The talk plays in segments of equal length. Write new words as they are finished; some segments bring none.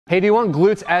Hey, do you want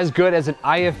glutes as good as an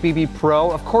IFBB Pro?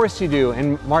 Of course you do,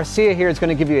 and Marcia here is going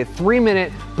to give you a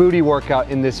 3-minute booty workout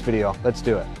in this video. Let's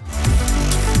do it.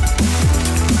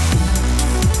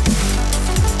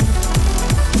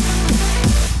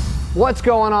 What's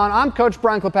going on? I'm Coach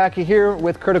Brian Klepacki here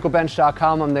with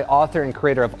Criticalbench.com. I'm the author and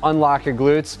creator of Unlock Your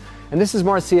Glutes, and this is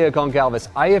Marcia Goncalves,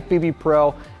 IFBB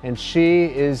Pro, and she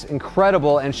is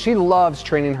incredible, and she loves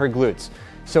training her glutes.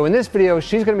 So in this video,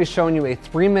 she's going to be showing you a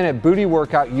 3-minute booty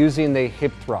workout using the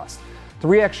hip thrust.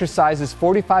 3 exercises,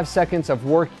 45 seconds of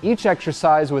work each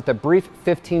exercise with a brief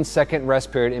 15-second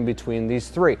rest period in between these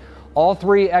 3. All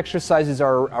 3 exercises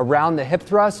are around the hip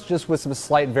thrust, just with some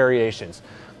slight variations.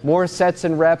 More sets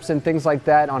and reps and things like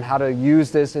that on how to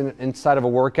use this inside of a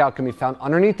workout can be found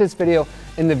underneath this video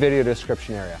in the video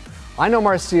description area. I know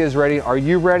Marcia is ready. Are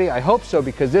you ready? I hope so,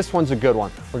 because this one's a good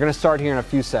one. We're going to start here in a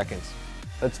few seconds.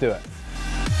 Let's do it.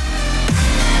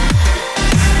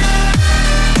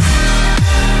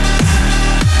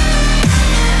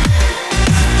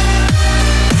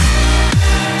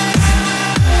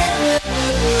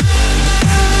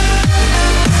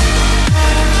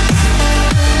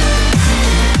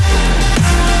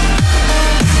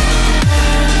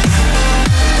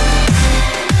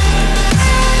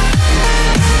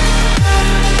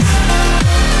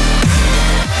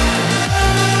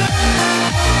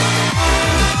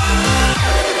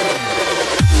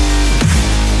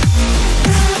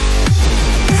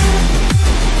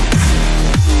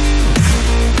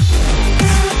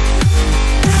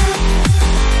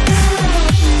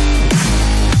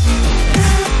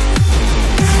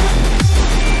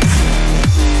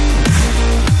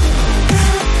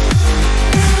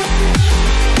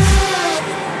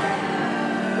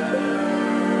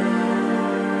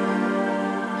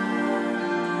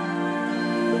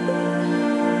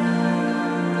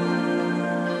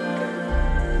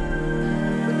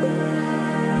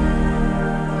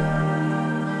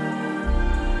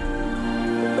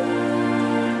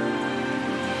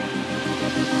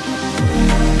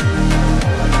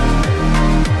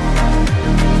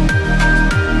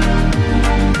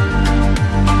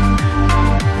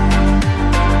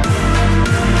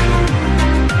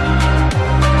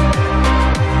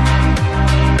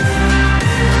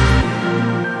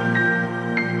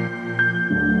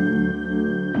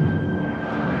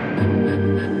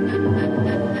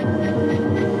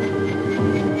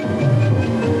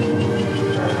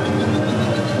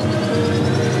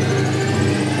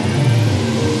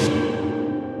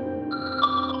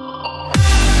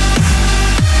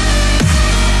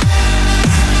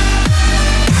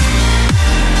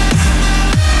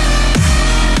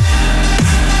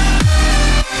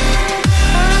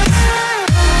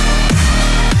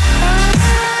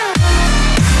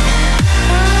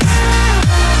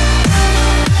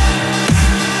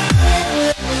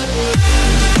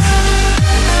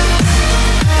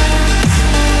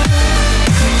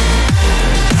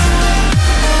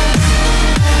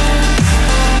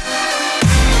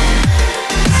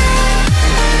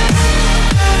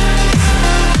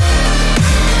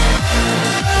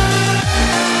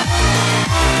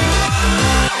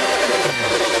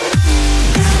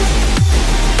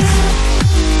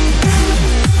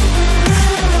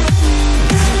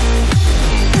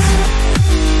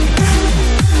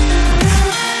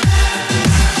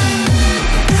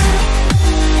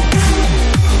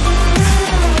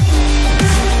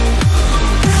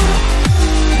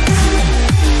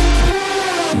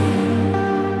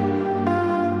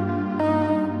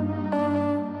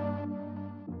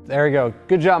 There we go.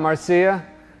 Good job, Marcia.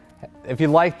 If you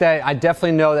like that, I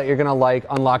definitely know that you're going to like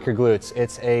Unlock Your Glutes.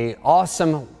 It's an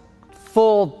awesome,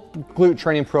 full glute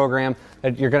training program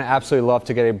that you're going to absolutely love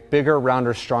to get a bigger,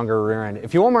 rounder, stronger rear end.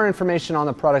 If you want more information on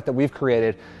the product that we've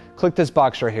created, click this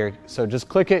box right here. So just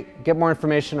click it, get more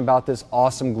information about this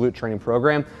awesome glute training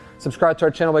program. Subscribe to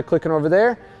our channel by clicking over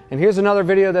there. And here's another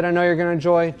video that I know you're going to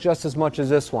enjoy just as much as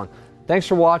this one. Thanks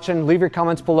for watching. Leave your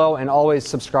comments below and always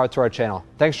subscribe to our channel.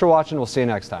 Thanks for watching. We'll see you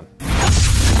next time.